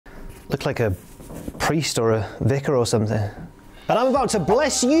Look like a priest or a vicar or something. And I'm about to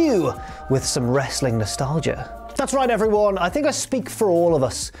bless you with some wrestling nostalgia. That's right, everyone. I think I speak for all of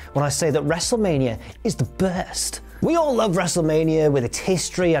us when I say that WrestleMania is the best. We all love WrestleMania with its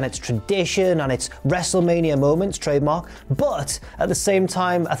history and its tradition and its WrestleMania moments trademark, but at the same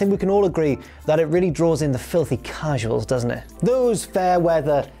time, I think we can all agree that it really draws in the filthy casuals, doesn't it? Those fair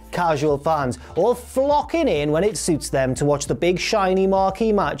weather casual fans all flocking in when it suits them to watch the big shiny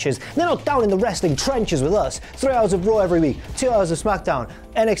marquee matches. They're not down in the wrestling trenches with us. 3 hours of Raw every week, 2 hours of SmackDown,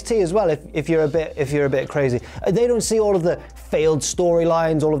 NXT as well if you're a bit crazy. They don't see all of the failed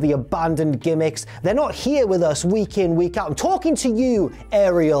storylines, all of the abandoned gimmicks. They're not here with us week in, week out. I'm talking to you,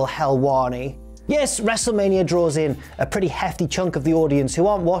 Ariel Helwani. Yes, WrestleMania draws in a pretty hefty chunk of the audience who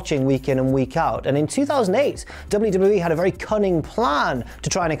aren't watching week in and week out. And in 2008, WWE had a very cunning plan to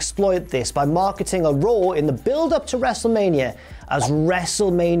try and exploit this by marketing a Raw in the build-up to WrestleMania as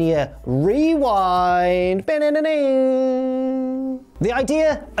WrestleMania Rewind. The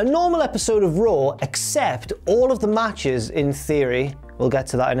idea, a normal episode of Raw, except all of the matches, in theory, we'll get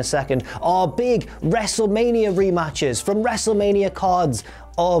to that in a second, are big WrestleMania rematches from WrestleMania cards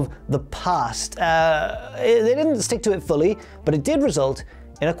of the past. They didn't stick to it fully, but it did result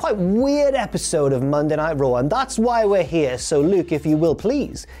in a quite weird episode of Monday Night Raw, and that's why we're here. So Luke, if you will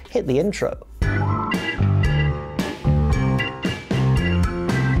please, hit the intro.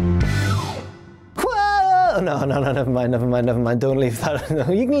 No, never mind. Don't leave that.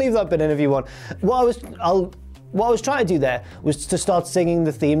 You can leave that bit in if you want. What I was trying to do there was to start singing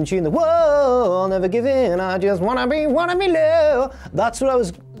the theme tune, the whoa, I'll never give in, I just wanna be low. That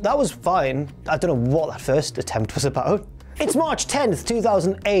was fine. I don't know what that first attempt was about. It's March 10th,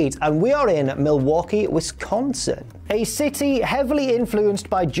 2008, and we are in Milwaukee, Wisconsin. A city heavily influenced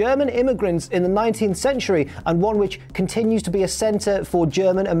by German immigrants in the 19th century, and one which continues to be a center for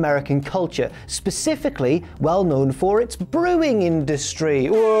German American culture, specifically well known for its brewing industry.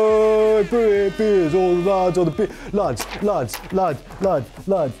 Whoa, beers, all the lads, all the beer, lads.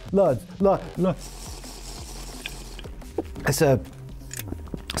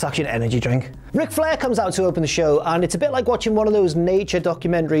 It's actually an energy drink. Ric Flair comes out to open the show, and it's a bit like watching one of those nature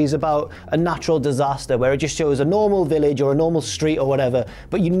documentaries about a natural disaster where it just shows a normal village or a normal street or whatever,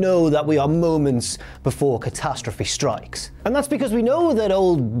 but you know that we are moments before catastrophe strikes. And that's because we know that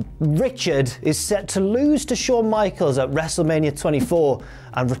old Richard is set to lose to Shawn Michaels at WrestleMania 24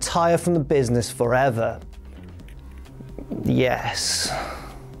 and retire from the business forever. Yes.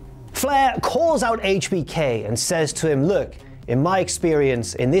 Flair calls out HBK and says to him, look, in my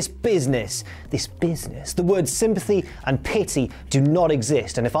experience, in this business, the words sympathy and pity do not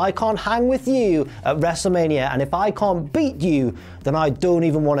exist. And if I can't hang with you at WrestleMania, and if I can't beat you, then I don't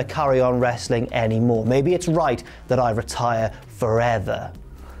even want to carry on wrestling anymore. Maybe it's right that I retire forever.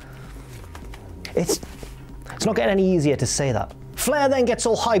 It's not getting any easier to say that. Flair then gets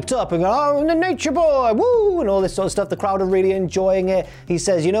all hyped up and goes, oh, I'm the nature boy, woo, and all this sort of stuff. The crowd are really enjoying it. He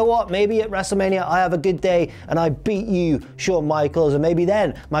says, you know what, maybe at WrestleMania I have a good day and I beat you, Shawn Michaels, and maybe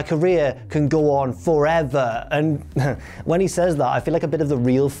then my career can go on forever. And when he says that, I feel like a bit of the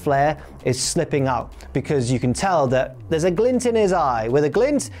real Flair is slipping out, because you can tell that there's a glint in his eye. With a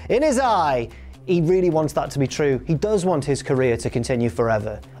glint in his eye, he really wants that to be true. He does want his career to continue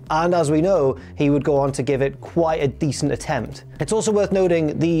forever. And as we know, he would go on to give it quite a decent attempt. It's also worth noting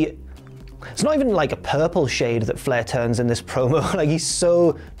it's not even like a purple shade that Flair turns in this promo. Like, he's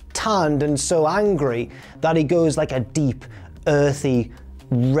so tanned and so angry that he goes like a deep, earthy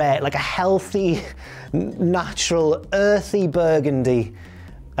red, like a healthy, natural, earthy burgundy.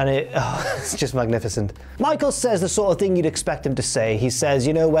 And it's just magnificent. Michaels says the sort of thing you'd expect him to say. He says,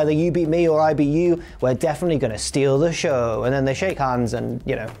 you know, whether you beat me or I beat you, we're definitely going to steal the show. And then they shake hands and,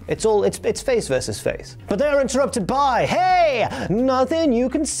 you know, it's face versus face. But they're interrupted by, hey, nothing you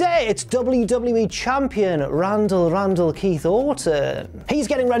can say. It's WWE champion Randall Keith Orton. He's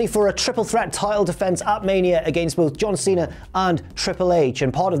getting ready for a triple threat title defense at Mania against both John Cena and Triple H.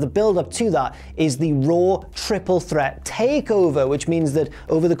 And part of the build-up to that is the Raw triple threat takeover, which means that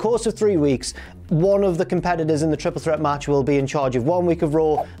over the course of 3 weeks, one of the competitors in the triple threat match will be in charge of 1 week of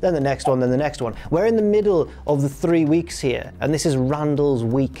Raw, then the next one, then the next one. We're in the middle of the 3 weeks here, and this is Randall's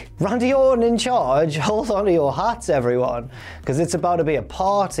week. Randy Orton in charge? Hold on to your hats, everyone, because it's about to be a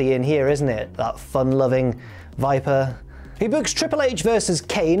party in here, isn't it? That fun-loving Viper. He books Triple H versus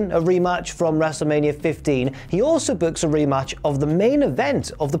Kane, a rematch from WrestleMania 15. He also books a rematch of the main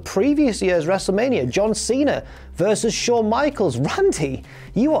event of the previous year's WrestleMania, John Cena versus Shawn Michaels. Randy,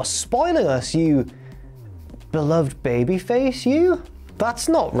 you are spoiling us, you beloved babyface, you? That's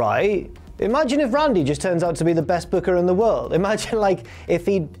not right. Imagine if Randy just turns out to be the best booker in the world. Imagine like if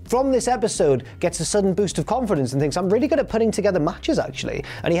he, from this episode, gets a sudden boost of confidence and thinks, I'm really good at putting together matches actually.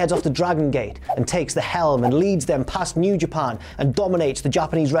 And he heads off to Dragon Gate and takes the helm and leads them past New Japan and dominates the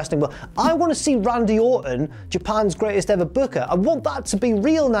Japanese wrestling world. I want to see Randy Orton, Japan's greatest ever booker. I want that to be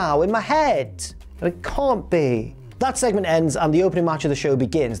real now in my head. But it can't be. That segment ends and the opening match of the show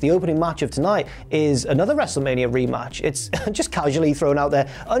begins. The opening match of tonight is another WrestleMania rematch. It's just casually thrown out there.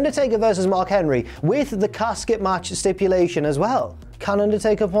 Undertaker versus Mark Henry with the casket match stipulation as well. Can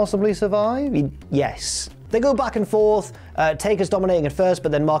Undertaker possibly survive? Yes. They go back and forth, Taker's dominating at first,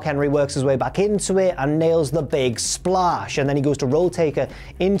 but then Mark Henry works his way back into it and nails the big splash. And then he goes to roll Taker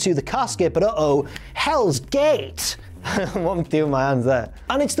into the casket, but uh-oh, Hell's Gate! What I'm doing with my hands there.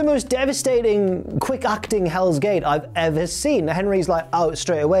 And it's the most devastating, quick-acting Hell's Gate I've ever seen. Henry's like out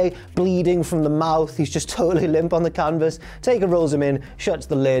straight away, bleeding from the mouth. He's just totally limp on the canvas. Taker rolls him in, shuts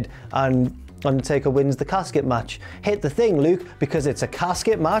the lid, and Undertaker wins the casket match. Hit the thing, Luke, because it's a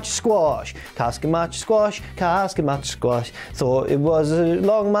casket match squash. Casket match squash, casket match squash. Thought it was a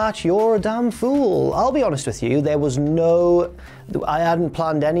long match, you're a damn fool. I'll be honest with you, there was no... I hadn't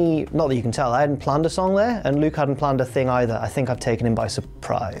planned any... Not that you can tell, I hadn't planned a song there, and Luke hadn't planned a thing either. I think I've taken him by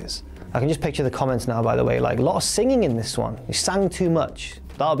surprise. I can just picture the comments now, by the way, like a lot of singing in this one. You sang too much.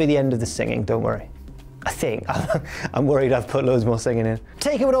 That'll be the end of the singing, don't worry. I think. I'm worried I've put loads more singing in.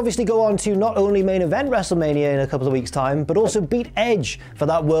 Taker would obviously go on to not only main event WrestleMania in a couple of weeks' time, but also beat Edge for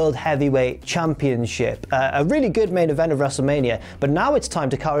that World Heavyweight Championship. A really good main event of WrestleMania, but now it's time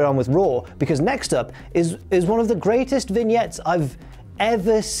to carry on with Raw, because next up is one of the greatest vignettes I've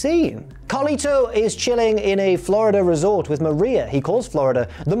ever seen. Carlito is chilling in a Florida resort with Maria. He calls Florida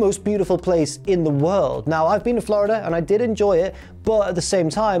the most beautiful place in the world. Now, I've been to Florida and I did enjoy it, but at the same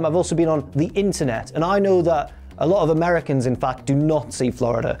time, I've also been on the internet, and I know that a lot of Americans, in fact, do not see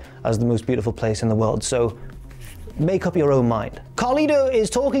Florida as the most beautiful place in the world, so make up your own mind. Carlito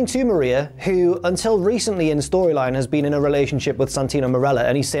is talking to Maria, who until recently in the storyline has been in a relationship with Santino Marella,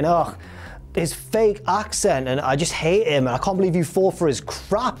 and he's saying, oh, his fake accent, and I just hate him, and I can't believe you fall for his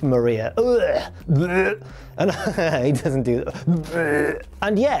crap, Maria. Ugh. And he doesn't do that.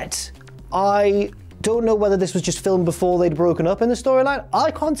 And yet, I don't know whether this was just filmed before they'd broken up in the storyline. I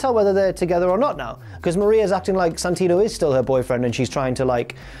can't tell whether they're together or not now, because Maria's acting like Santino is still her boyfriend, and she's trying to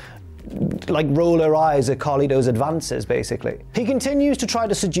like roll her eyes at Carlito's advances, basically. He continues to try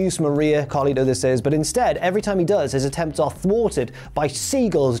to seduce Maria, Carlito this is, but instead, every time he does, his attempts are thwarted by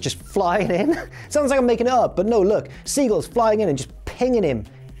seagulls just flying in. Sounds like I'm making it up, but no, look, seagulls flying in and just pinging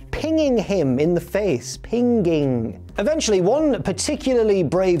him in the face, pinging. Eventually, one particularly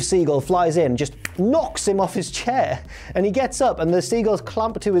brave seagull flies in, just knocks him off his chair, and he gets up and the seagulls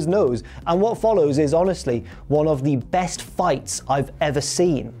clamp to his nose, and what follows is honestly one of the best fights I've ever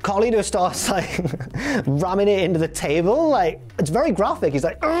seen. Carlito starts like ramming it into the table, like it's very graphic. He's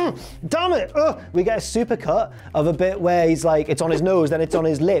like, damn it, we get a super cut of a bit where he's like, it's on his nose, then it's on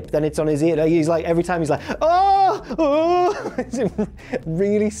his lip, then it's on his ear. He's like, every time he's like,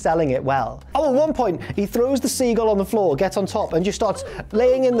 really selling it well. Oh, at one point he throws the seagull on the floor, gets on top, and just starts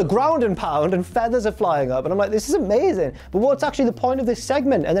laying in the ground and pound, and feathers are flying up, and I'm like, this is amazing, but what's actually the point of this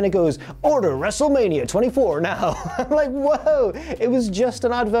segment? And then it goes, order WrestleMania 24 now. I'm like, whoa, it was just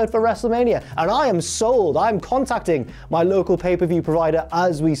an advert for WrestleMania, and I am sold. I'm contacting my local pay-per-view provider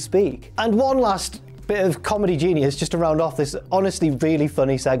as we speak. And one last bit of comedy genius just to round off this honestly really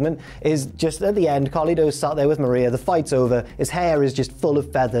funny segment is just at the end, Carlito's sat there with Maria, the fight's over, his hair is just full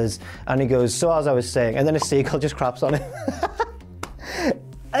of feathers, and he goes, so as I was saying, and then a seagull just craps on him.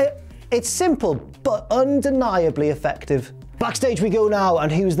 It's simple, but undeniably effective. Backstage we go now, and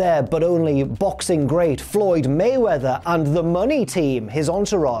who's there but only boxing great Floyd Mayweather and the Money Team, his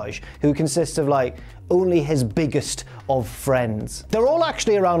entourage, who consists of like only his biggest of friends. They're all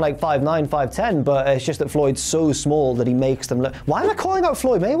actually around like 5'9", 5'10", but it's just that Floyd's so small that he makes them look... Why am I calling out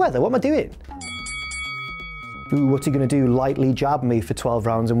Floyd Mayweather? What am I doing? Ooh, what's he gonna do? Lightly jab me for 12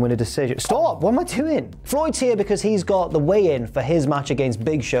 rounds and win a decision? Stop! What am I doing? Floyd's here because he's got the weigh-in for his match against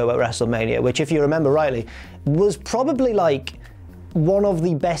Big Show at WrestleMania, which, if you remember rightly, was probably like one of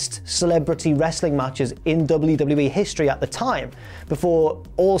the best celebrity wrestling matches in WWE history at the time, before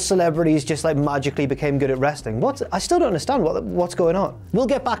all celebrities just like magically became good at wrestling. I still don't understand what's going on. We'll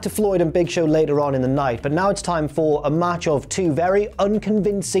get back to Floyd and Big Show later on in the night, but now it's time for a match of two very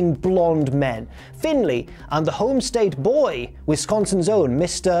unconvincing blonde men, Finlay and the home state boy, Wisconsin's own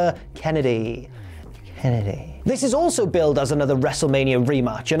Mr. Kennedy. This is also billed as another WrestleMania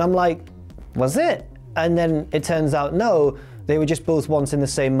rematch, and I'm like, was it? And then it turns out no, they were just both once in the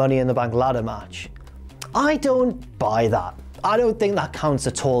same Money in the Bank ladder match. I don't buy that. I don't think that counts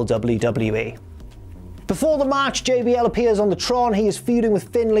at all, WWE. Before the match, JBL appears on the Tron. He is feuding with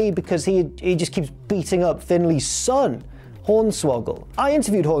Finlay because he just keeps beating up Finlay's son, Hornswoggle. I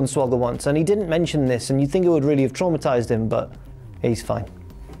interviewed Hornswoggle once and he didn't mention this, and you'd think it would really have traumatized him, but he's fine.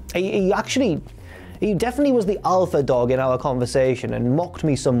 He definitely was the alpha dog in our conversation and mocked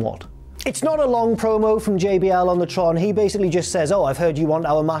me somewhat. It's not a long promo from JBL on the Tron. He basically just says, oh, I've heard you want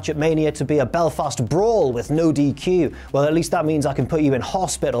our match at Mania to be a Belfast brawl with no DQ. Well, at least that means I can put you in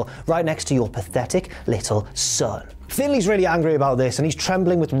hospital right next to your pathetic little son. Finlay's really angry about this, and he's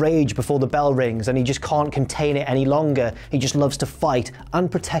trembling with rage before the bell rings, and he just can't contain it any longer. He just loves to fight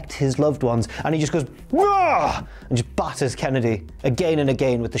and protect his loved ones, and he just goes, "Wah!" and just batters Kennedy again and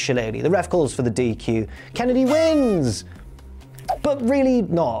again with the shillelagh. The ref calls for the DQ. Kennedy wins! But really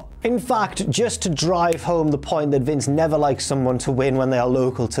not. In fact, just to drive home the point that Vince never likes someone to win when they are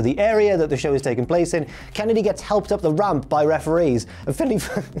local to the area that the show is taking place in, Kennedy gets helped up the ramp by referees, and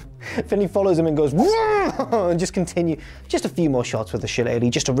Finlay follows him and goes, "Whoa!" and just continue. Just a few more shots with the shillelagh,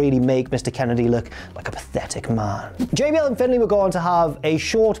 just to really make Mr. Kennedy look like a pathetic man. JBL and Finlay were going to have a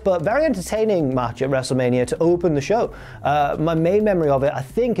short but very entertaining match at WrestleMania to open the show. My main memory of it, I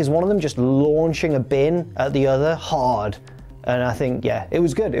think, is one of them just launching a bin at the other hard. And I think, yeah, it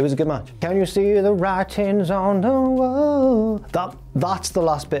was good. It was a good match. Can you see the writings on the wall? That's the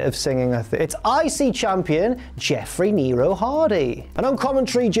last bit of singing, I think. It's IC champion Jeffrey Nero Hardy. And on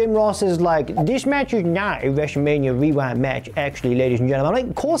commentary, Jim Ross is like, this match is not a WrestleMania Rewind match, actually, ladies and gentlemen. I'm like,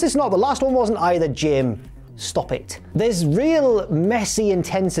 of course it's not. The last one wasn't either, Jim. Stop it. There's real messy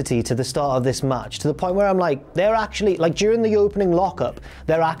intensity to the start of this match, to the point where I'm like, they're actually, like during the opening lockup,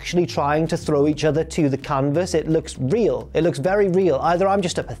 they're actually trying to throw each other to the canvas. It looks real. It looks very real. Either I'm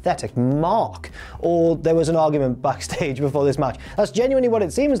just a pathetic mark, or there was an argument backstage before this match. That's genuinely what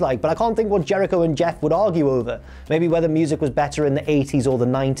it seems like, but I can't think what Jericho and Jeff would argue over. Maybe whether music was better in the 80s or the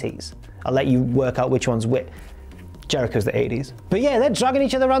 90s. I'll let you work out which one's which. Jericho's the 80s. But yeah, they're dragging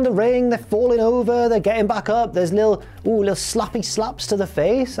each other around the ring, they're falling over, they're getting back up, there's little slappy slaps to the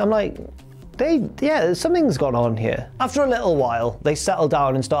face. I'm like, something's gone on here. After a little while, they settle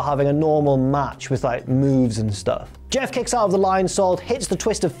down and start having a normal match with like moves and stuff. Jeff kicks out of the lion salt, hits the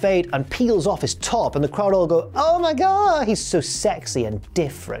twist of fate, and peels off his top, and the crowd all go, oh my god, he's so sexy and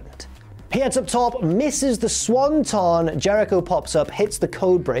different. He heads up top, misses the swanton, Jericho pops up, hits the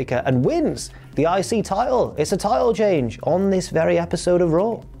code breaker, and wins the IC title. It's a title change on this very episode of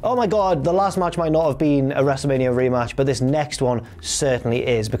Raw. Oh my god, the last match might not have been a WrestleMania rematch, but this next one certainly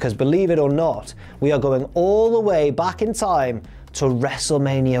is, because believe it or not, we are going all the way back in time to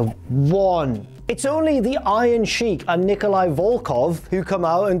WrestleMania 1. It's only the Iron Sheik and Nikolai Volkoff who come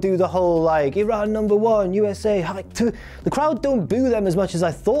out and do the whole like, Iran #1, USA, the crowd don't boo them as much as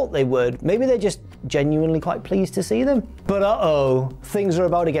I thought they would. Maybe they're just genuinely quite pleased to see them. But uh-oh, things are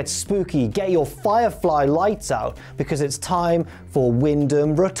about to get spooky. Get your Firefly lights out, because it's time for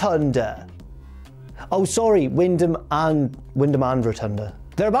Wyndham Rotunda. Oh sorry, Wyndham and Rotunda.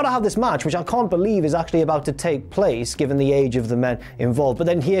 They're about to have this match, which I can't believe is actually about to take place, given the age of the men involved. But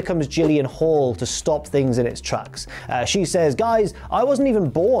then here comes Jillian Hall to stop things in its tracks. She says, guys, I wasn't even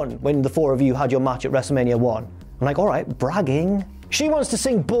born when the four of you had your match at WrestleMania 1. I'm like, all right, bragging. She wants to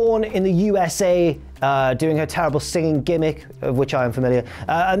sing Born in the USA, doing her terrible singing gimmick, of which I am familiar.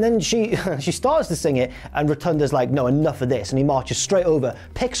 And then she starts to sing it, and Rotunda's like, no, enough of this. And he marches straight over,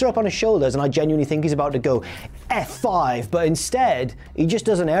 picks her up on his shoulders, and I genuinely think he's about to go F5, but instead, he just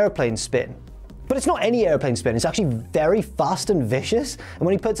does an airplane spin. But it's not any airplane spin, it's actually very fast and vicious. And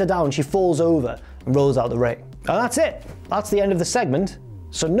when he puts her down, she falls over and rolls out the ring. And that's it. That's the end of the segment.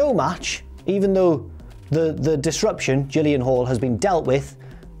 So no match, even though the disruption, Jillian Hall, has been dealt with,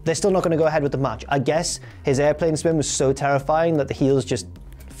 they're still not going to go ahead with the match. I guess his airplane spin was so terrifying that the heels just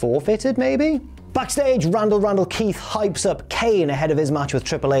forfeited, maybe? Backstage, Randall Keith hypes up Kane ahead of his match with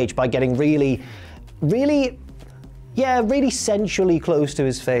Triple H by getting really sensually close to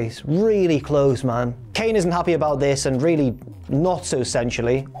his face. Really close, man. Kane isn't happy about this, and really not so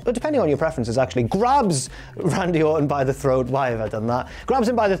sensually, but depending on your preferences actually, grabs Randy Orton by the throat. Why have I done that? Grabs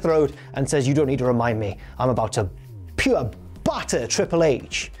him by the throat and says, you don't need to remind me, I'm about to pure batter Triple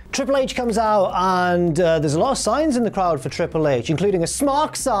H. Triple H comes out, and there's a lot of signs in the crowd for Triple H, including a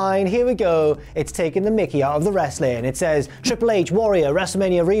smart sign. Here we go. It's taking the mickey out of the wrestling. It says, Triple H, Warrior,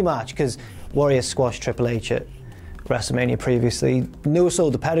 WrestleMania rematch, because Warrior squashed Triple H at WrestleMania previously. No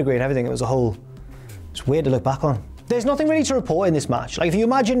sold the pedigree and everything. It was a whole... It's weird to look back on. There's nothing really to report in this match. Like, if you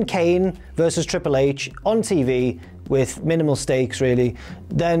imagine Kane versus Triple H on TV with minimal stakes, really,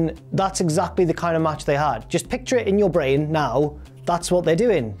 then that's exactly the kind of match they had. Just picture it in your brain now. That's what they're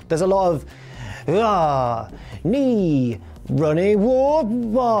doing. There's a lot of knee, running,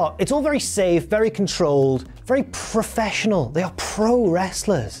 whoa. It's all very safe, very controlled, very professional. They are pro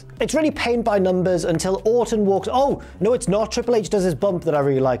wrestlers. It's really paint by numbers until Orton walks. Oh, no, it's not. Triple H does his bump that I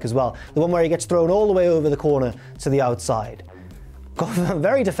really like as well. The one where he gets thrown all the way over the corner to the outside. I'm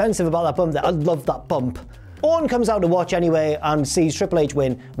very defensive about that bump there. I love that bump. Orton comes out to watch anyway and sees Triple H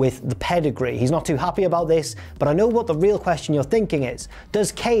win with the pedigree. He's not too happy about this, but I know what the real question you're thinking is.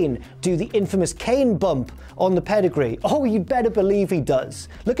 Does Kane do the infamous Kane bump on the pedigree? Oh, you better believe he does.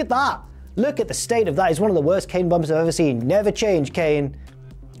 Look at that. Look at the state of that. It's one of the worst Kane bumps I've ever seen. Never change, Kane.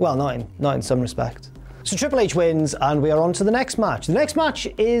 Well, not in some respects. So Triple H wins, and we are on to the next match. The next match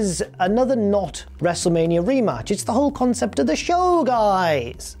is another not WrestleMania rematch. It's the whole concept of the show,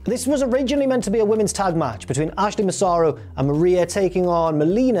 guys. This was originally meant to be a women's tag match between Ashley Massaro and Maria taking on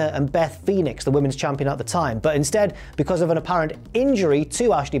Melina and Beth Phoenix, the women's champion at the time. But instead, because of an apparent injury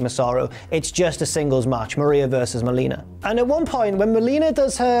to Ashley Massaro, it's just a singles match, Maria versus Melina. And at one point, when Melina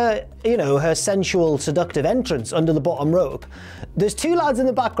does her, her sensual, seductive entrance under the bottom rope, there's two lads in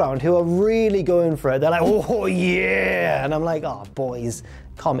the background who are really going for it. They're like, oh yeah, and I'm like, oh boys,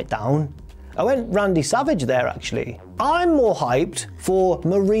 calm it down. I went Randy Savage there actually. I'm more hyped for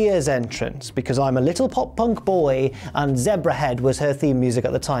Maria's entrance because I'm a little pop punk boy and Zebra Head was her theme music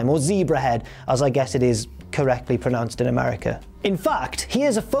at the time, or Zebra Head as I guess it is correctly pronounced in America. In fact,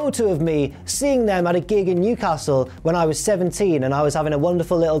 here's a photo of me seeing them at a gig in Newcastle when I was 17 and I was having a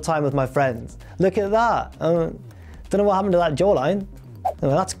wonderful little time with my friends. Look at that. Don't know what happened to that jawline. Oh,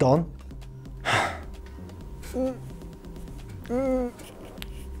 that's gone.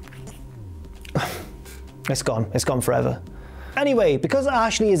 It's gone forever. Anyway, because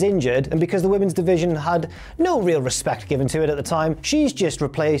Ashley is injured and because the women's division had no real respect given to it at the time, she's just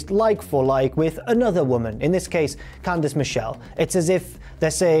replaced like for like with another woman, in this case Candice Michelle. It's as if they're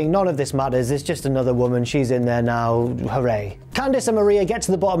saying none of this matters, it's just another woman, she's in there now, hooray. Candice and Maria get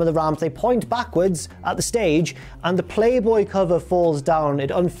to the bottom of the ramp, they point backwards at the stage and the Playboy cover falls down.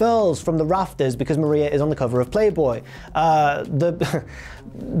 It unfurls from the rafters because Maria is on the cover of Playboy. The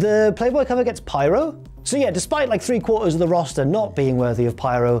Playboy cover gets pyro. So yeah, despite like 3/4 of the roster not being worthy of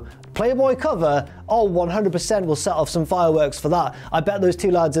pyro, Playboy cover, 100% will set off some fireworks for that. I bet those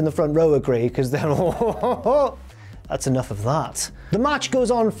two lads in the front row agree, because they're that's enough of that. The match goes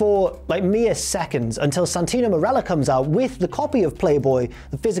on for like mere seconds until Santino Marella comes out with the copy of Playboy,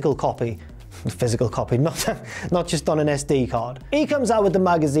 the physical copy, not just on an SD card. He comes out with the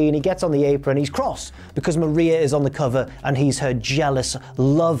magazine, he gets on the apron, he's cross because Maria is on the cover and he's her jealous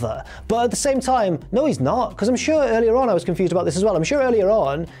lover. But at the same time, no he's not, because I'm sure earlier on I was confused about this as well. I'm sure earlier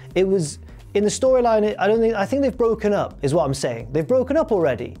on it was in the storyline, I think they've broken up is what I'm saying. They've broken up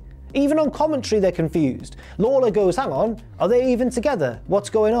already. Even on commentary they're confused. Lawler goes, hang on, are they even together? What's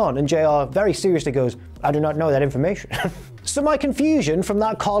going on? And JR very seriously goes, I do not know that information. So my confusion from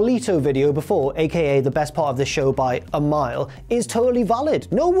that Carlito video before, aka the best part of this show by a mile, is totally valid.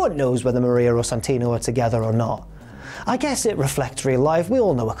 No one knows whether Maria or Santino are together or not. I guess it reflects real life, we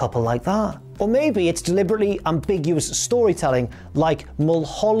all know a couple like that. Or maybe it's deliberately ambiguous storytelling like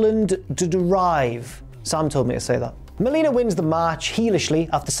Mulholland Drive. Sam told me to say that. Melina wins the match heelishly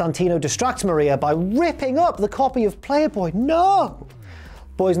after Santino distracts Maria by ripping up the copy of Playboy. No!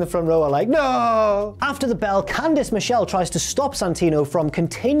 Boys in the front row are like, no! After the bell, Candice Michelle tries to stop Santino from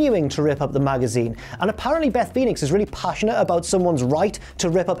continuing to rip up the magazine. And apparently Beth Phoenix is really passionate about someone's right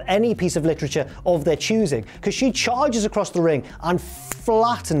to rip up any piece of literature of their choosing, because she charges across the ring and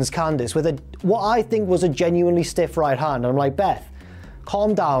flattens Candice with what I think was a genuinely stiff right hand. And I'm like, Beth,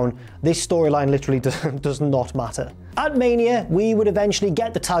 calm down, this storyline literally does not matter. At Mania, we would eventually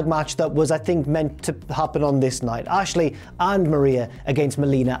get the tag match that was, I think, meant to happen on this night. Ashley and Maria against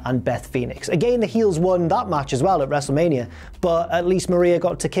Melina and Beth Phoenix. Again, the heels won that match as well at WrestleMania, but at least Maria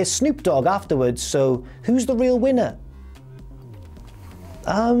got to kiss Snoop Dogg afterwards, so who's the real winner?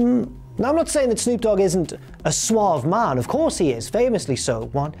 Now, I'm not saying that Snoop Dogg isn't a suave man, of course he is, famously so.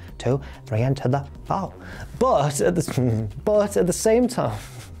 1, 2, 3, enter the bow. But at the same time,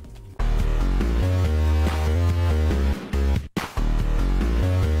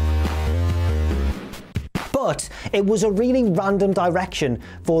 but it was a really random direction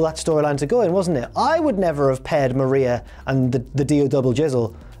for that storyline to go in, wasn't it? I would never have paired Maria and the Dio Double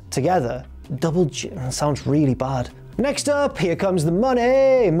Jizzle together. Sounds really bad. Next up, here comes the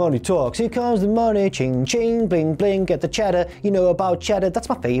money. Money talks. Here comes the money. Ching ching, bling bling. Get the cheddar. You know about cheddar. That's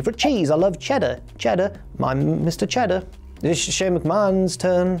my favourite cheese. I love cheddar. Cheddar. I'm Mr. Cheddar. It's Shane McMahon's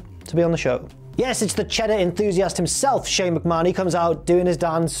turn to be on the show. Yes, it's the cheddar enthusiast himself, Shane McMahon. He comes out doing his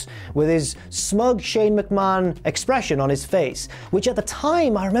dance with his smug Shane McMahon expression on his face, which at the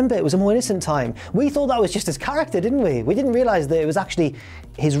time, I remember it was a more innocent time. We thought that was just his character, didn't we? We didn't realize that it was actually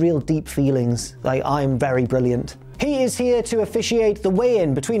his real deep feelings, like, I'm very brilliant. He is here to officiate the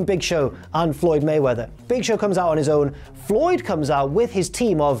weigh-in between Big Show and Floyd Mayweather. Big Show comes out on his own. Floyd comes out with his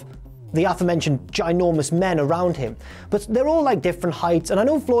team of the aforementioned ginormous men around him. But they're all like different heights, and I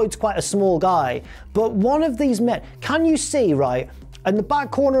know Floyd's quite a small guy, but one of these men, can you see, right, in the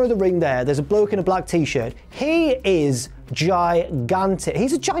back corner of the ring there's a bloke in a black t-shirt. He is gigantic.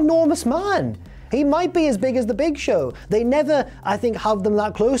 He's a ginormous man. He might be as big as the Big Show. They never, I think, have them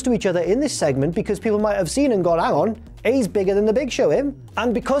that close to each other in this segment because people might have seen and gone, hang on, he's bigger than the Big Show, him.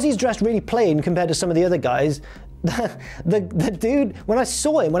 And because he's dressed really plain compared to some of the other guys, the dude, when I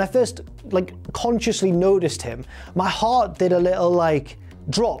saw him, when I first like consciously noticed him, my heart did a little like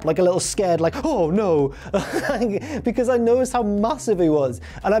drop, like a little scared, like, oh no, because I noticed how massive he was.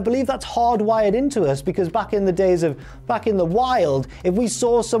 And I believe that's hardwired into us because back in the days of, back in the wild, if we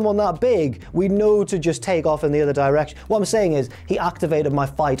saw someone that big, we know to just take off in the other direction. What I'm saying is, he activated my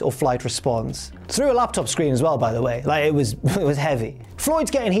fight or flight response. Through a laptop screen as well, by the way. Like, it was heavy.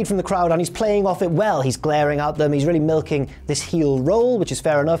 Floyd's getting heat from the crowd and he's playing off it well. He's glaring at them. He's really milking this heel role, which is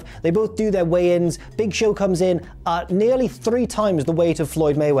fair enough. They both do their weigh-ins. Big Show comes in at nearly 3 times the weight of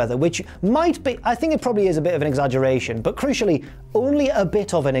Floyd Mayweather, which might be, I think it probably is a bit of an exaggeration, but crucially, only a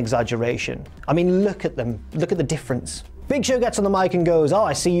bit of an exaggeration. I mean, look at them. Look at the difference. Big Show gets on the mic and goes, oh,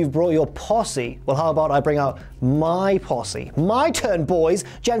 I see you've brought your posse. Well, how about I bring out my posse? My turn, boys,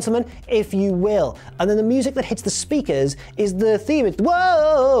 gentlemen, if you will. And then the music that hits the speakers is the theme. It's,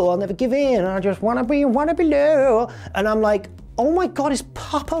 whoa, I'll never give in. I just wanna be low. And I'm like, oh my God, it's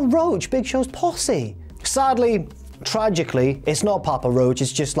Papa Roach, Big Show's posse. Sadly, tragically, it's not Papa Roach.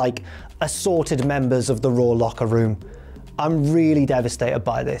 It's just like assorted members of the Raw locker room. I'm really devastated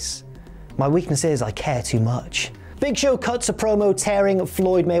by this. My weakness is I care too much. Big Show cuts a promo tearing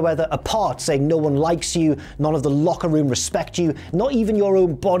Floyd Mayweather apart, saying no one likes you, none of the locker room respect you, not even your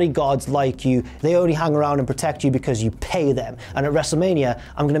own bodyguards like you. They only hang around and protect you because you pay them. And at WrestleMania,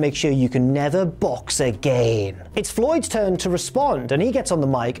 I'm going to make sure you can never box again. It's Floyd's turn to respond, and he gets on the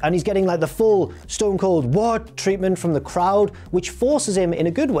mic, and he's getting like the full Stone Cold what treatment from the crowd, which forces him in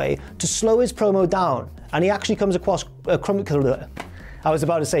a good way to slow his promo down. And he actually comes across I was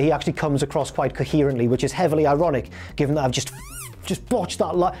about to say he actually comes across quite coherently, which is heavily ironic, given that I've just botched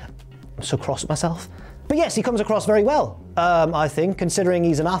that line. I'm so cross at myself. But yes, he comes across very well, I think, considering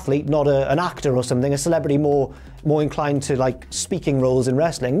he's an athlete, not an actor or something, a celebrity more inclined to like speaking roles in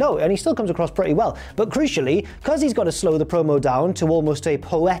wrestling. No, and he still comes across pretty well. But crucially, because he's got to slow the promo down to almost a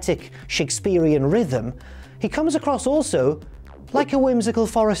poetic Shakespearean rhythm, he comes across also like a whimsical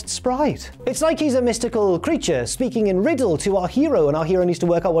forest sprite. It's like he's a mystical creature speaking in riddle to our hero, and our hero needs to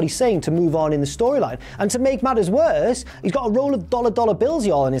work out what he's saying to move on in the storyline. And to make matters worse, he's got a roll of dollar bills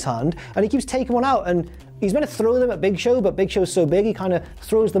y'all in his hand, and he keeps taking one out, and he's meant to throw them at Big Show, but Big Show's so big he kind of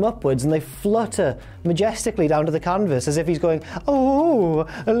throws them upwards and they flutter majestically down to the canvas as if he's going, oh,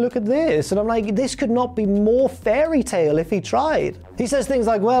 look at this. And I'm like, this could not be more fairy tale if he tried. He says things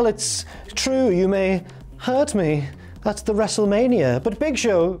like, well, it's true, you may hurt me. That's the WrestleMania. But Big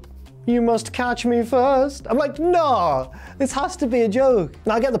Show, you must catch me first. I'm like, no, this has to be a joke.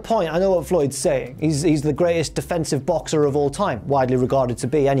 Now I get the point, I know what Floyd's saying. He's the greatest defensive boxer of all time, widely regarded to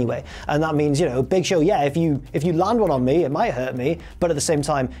be anyway. And that means, you know, Big Show, yeah, if you land one on me, it might hurt me, but at the same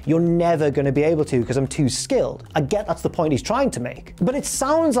time, you're never gonna be able to because I'm too skilled. I get that's the point he's trying to make. But it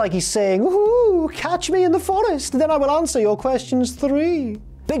sounds like he's saying, ooh, catch me in the forest, then I will answer your questions 3.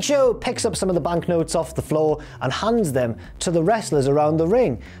 Big Show picks up some of the banknotes off the floor and hands them to the wrestlers around the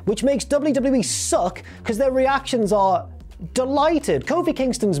ring, which makes WWE suck because their reactions are delighted. Kofi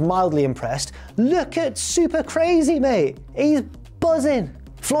Kingston's mildly impressed. Look at Super Crazy, mate. He's buzzing.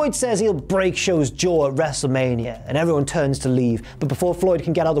 Floyd says he'll break Show's jaw at WrestleMania, and everyone turns to leave. But before Floyd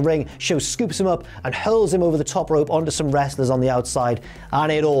can get out of the ring, Show scoops him up and hurls him over the top rope onto some wrestlers on the outside,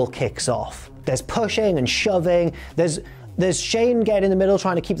 and it all kicks off. There's pushing and shoving. There's Shane getting in the middle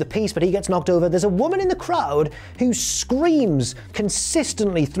trying to keep the peace, but he gets knocked over. There's a woman in the crowd who screams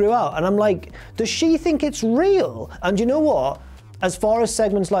consistently throughout, and I'm like, does she think it's real? And you know what? As far as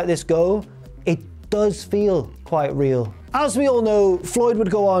segments like this go, it does feel quite real. As we all know, Floyd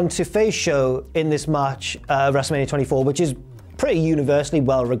would go on to face Show in this match, WrestleMania 24, which is pretty universally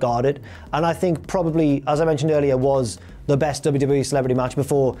well regarded, and I think probably, as I mentioned earlier, was the best WWE celebrity match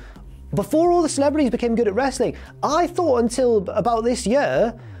before all the celebrities became good at wrestling. I thought until about this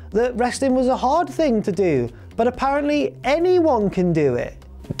year that wrestling was a hard thing to do, but apparently anyone can do it.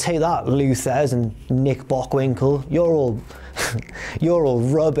 Take that, Luthers and Nick Bockwinkel. You're all, you're all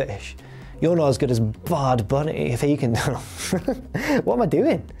rubbish. You're not as good as Bad Bunny, if he can. What am I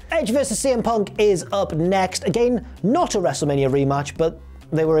doing? Edge vs CM Punk is up next. Again, not a WrestleMania rematch, but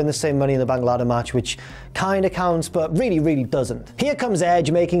they were in the same Money in the Bank ladder match, which kind of counts, but really, really doesn't. Here comes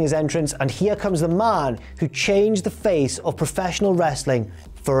Edge making his entrance, and here comes the man who changed the face of professional wrestling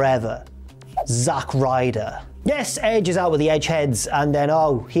forever. Zack Ryder. Yes, Edge is out with the Edgeheads, and then,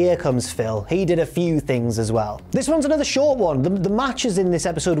 oh, here comes Phil. He did a few things as well. This one's another short one. The matches in this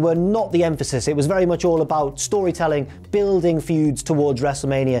episode were not the emphasis. It was very much all about storytelling, building feuds towards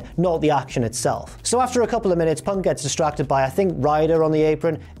WrestleMania, not the action itself. So after a couple of minutes, Punk gets distracted by, I think, Ryder on the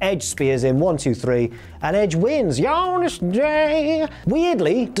apron. Edge spears him, 1, 2, 3, and Edge wins. Jonas J.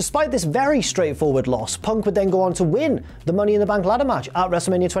 Weirdly, despite this very straightforward loss, Punk would then go on to win the Money in the Bank ladder match at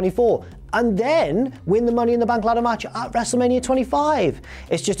WrestleMania 24, and then win the Money in the Bank ladder match at WrestleMania 25.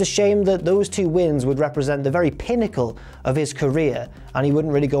 It's just a shame that those two wins would represent the very pinnacle of his career, and he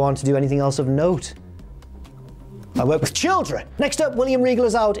wouldn't really go on to do anything else of note. I work with children. Next up, William Regal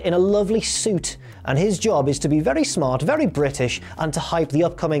is out in a lovely suit, and his job is to be very smart, very British, and to hype the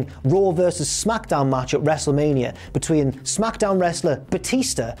upcoming Raw vs SmackDown match at WrestleMania between SmackDown wrestler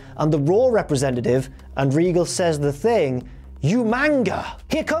Batista and the Raw representative, and Regal says the thing, Umaga.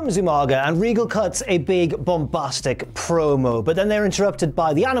 Here comes Umaga, and Regal cuts a big bombastic promo, but then they're interrupted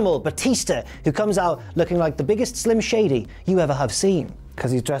by the animal, Batista, who comes out looking like the biggest Slim Shady you ever have seen.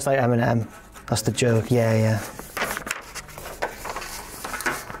 Because he's dressed like Eminem. That's the joke, yeah.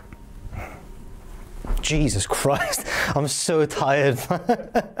 Jesus Christ, I'm so tired.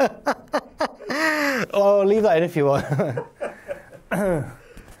 Oh, leave that in if you want.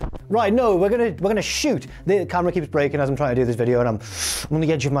 Right, no, we're gonna shoot. The camera keeps breaking as I'm trying to do this video, and I'm on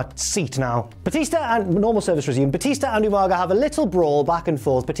the edge of my seat now. Batista and normal service resumed. Batista and Umaga have a little brawl back and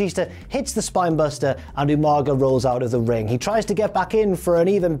forth. Batista hits the spinebuster, and Umaga rolls out of the ring. He tries to get back in for an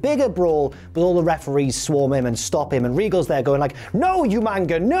even bigger brawl, but all the referees swarm him and stop him, and Regal's there going like, "No,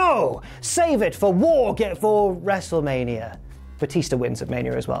 Umaga, no! Save it for War, get for WrestleMania." Batista wins at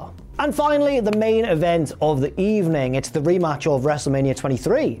Mania as well. And finally, the main event of the evening. It's the rematch of WrestleMania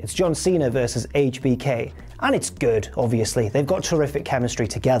 23. It's John Cena versus HBK. And it's good, obviously. They've got terrific chemistry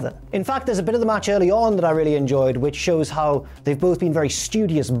together. In fact, there's a bit of the match early on that I really enjoyed, which shows how they've both been very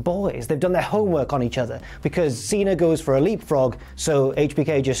studious boys. They've done their homework on each other, because Cena goes for a leapfrog, so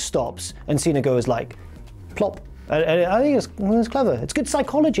HBK just stops, and Cena goes like, plop. I think it's clever. It's good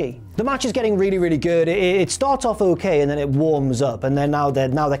psychology. The match is getting really, really good. It starts off okay, and then it warms up, and then now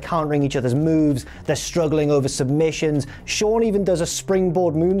they're countering each other's moves. They're struggling over submissions. Shawn even does a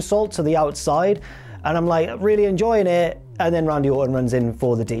springboard moonsault to the outside, and I'm like really enjoying it. And then Randy Orton runs in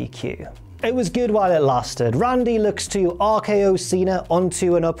for the DQ. It was good while it lasted. Randy looks to RKO Cena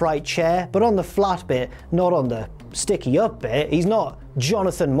onto an upright chair, but on the flat bit, not on the sticky up bit. He's not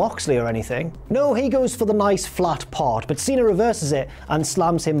Jonathan Moxley or anything. No, he goes for the nice flat part, but Cena reverses it and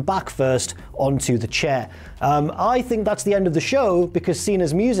slams him back first onto the chair. I think that's the end of the show because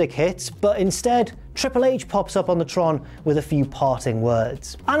Cena's music hits, but instead Triple H pops up on the Tron with a few parting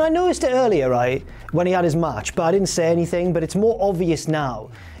words. And I noticed it earlier, right, when he had his match, but I didn't say anything, but it's more obvious now.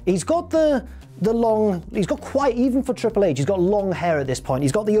 He's got he's got quite, even for Triple H, he's got long hair at this point.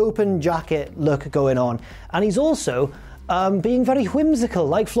 He's got the open jacket look going on. And he's also being very whimsical,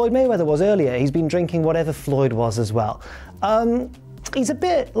 like Floyd Mayweather was earlier. He's been drinking whatever Floyd was as well. He's a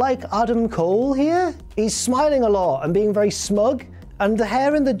bit like Adam Cole here. He's smiling a lot and being very smug. And the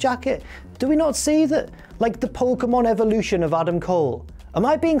hair in the jacket, do we not see that, like the Pokemon evolution of Adam Cole? Am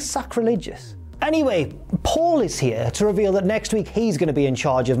I being sacrilegious? Anyway, Paul is here to reveal that next week he's going to be in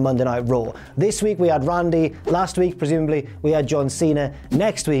charge of Monday Night Raw. This week we had Randy, last week presumably we had John Cena,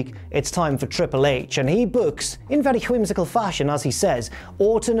 next week it's time for Triple H, and he books, in very whimsical fashion as he says,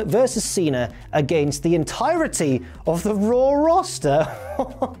 Orton versus Cena against the entirety of the Raw roster.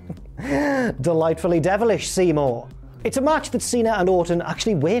 Delightfully devilish, Seymour. It's a match that Cena and Orton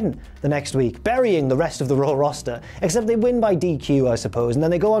actually win the next week, burying the rest of the Raw roster, except they win by DQ, I suppose, and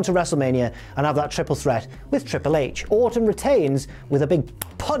then they go on to WrestleMania and have that triple threat with Triple H. Orton retains with a big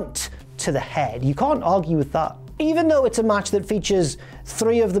punt to the head. You can't argue with that. Even though it's a match that features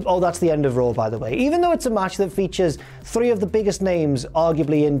three of the... Oh, that's the end of Raw, by the way. Even though it's a match that features three of the biggest names,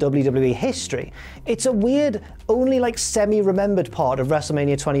 arguably, in WWE history, it's a weird, only like semi-remembered part of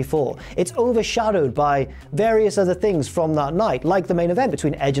WrestleMania 24. It's overshadowed by various other things from that night, like the main event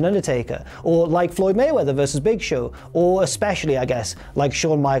between Edge and Undertaker, or like Floyd Mayweather versus Big Show, or especially, I guess, like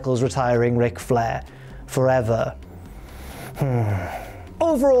Shawn Michaels retiring Ric Flair forever.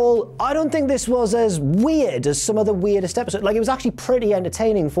 Overall, I don't think this was as weird as some of the weirdest episodes. Like, it was actually pretty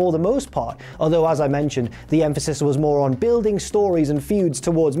entertaining for the most part. Although, as I mentioned, the emphasis was more on building stories and feuds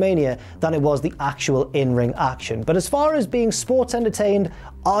towards Mania than it was the actual in-ring action. But as far as being sports entertained,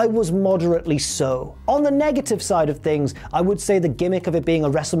 I was moderately so. On the negative side of things, I would say the gimmick of it being a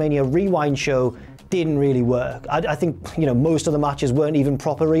WrestleMania Rewind show didn't really work. I think, you know, most of the matches weren't even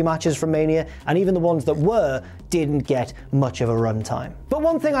proper rematches from Mania, and even the ones that were didn't get much of a runtime. But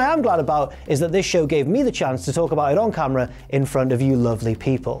one thing I am glad about is that this show gave me the chance to talk about it on camera in front of you lovely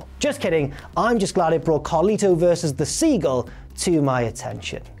people. Just kidding, I'm just glad it brought Carlito versus the Seagull to my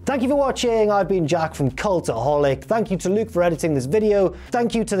attention. Thank you for watching. I've been Jack from Cultaholic. Thank you to Luke for editing this video.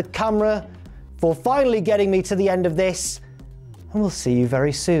 Thank you to the camera for finally getting me to the end of this. And we'll see you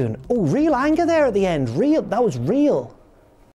very soon. Oh, real anger there at the end. Real, that was real.